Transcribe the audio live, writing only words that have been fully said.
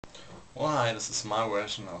Well, hi, this is my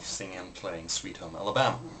version of singing and playing Sweet Home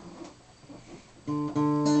Alabama.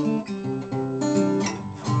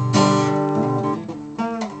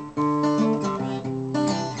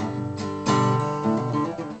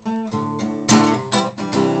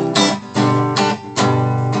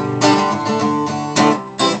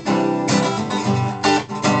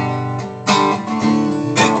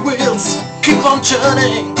 Big wheels keep on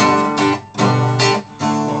turning,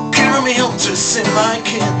 carry me home to see my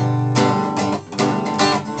kid.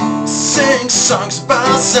 Sing songs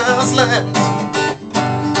about South land.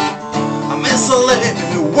 I miss a lady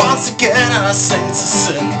who once again I sing to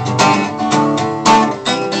sin.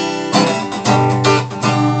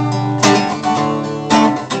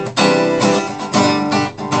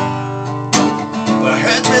 Well, I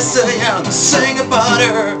heard Mr. Young sing about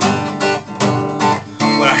her.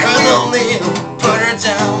 Well, I heard Old Neil put her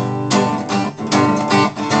down.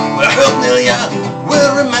 Well, I hope Neil Young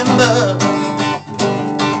will remember.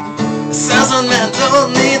 Southern men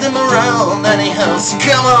don't need them around anyhow, so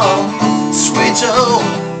come on, sweet home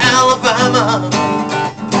Alabama,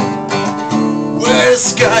 where the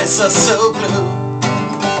skies are so blue.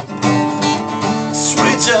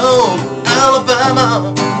 Sweet home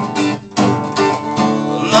Alabama,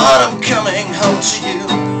 Lord, I'm coming home to you.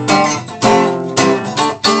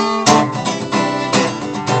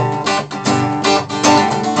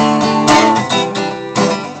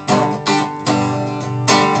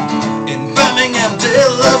 They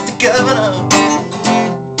loved the governor.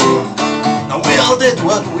 Now we all did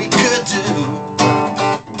what we could do.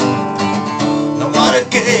 Now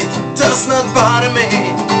Watergate does not bother me.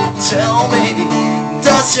 Tell me,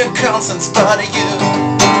 does your conscience bother you?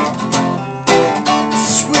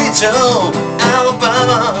 Sweet home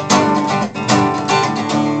Alabama,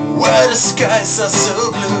 where the skies are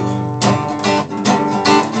so blue.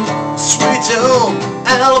 Sweet home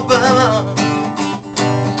Alabama,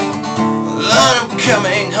 Lord, I'm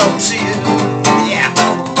coming home to you. Yeah.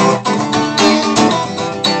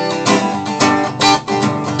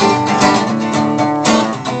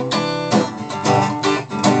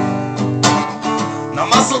 Now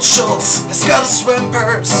Muscle Schultz has got a swim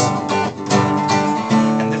purse,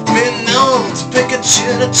 and they've been known to pick a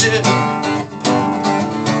tune or two.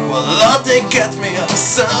 Well, Lord, they get me up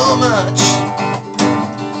so much.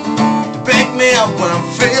 They pick me up when I'm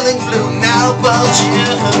feeling blue. Now about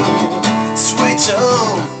you, sweet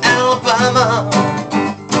home Alabama,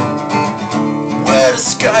 where the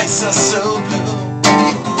skies are so blue.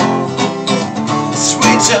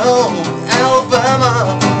 Sweet home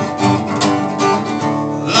Alabama,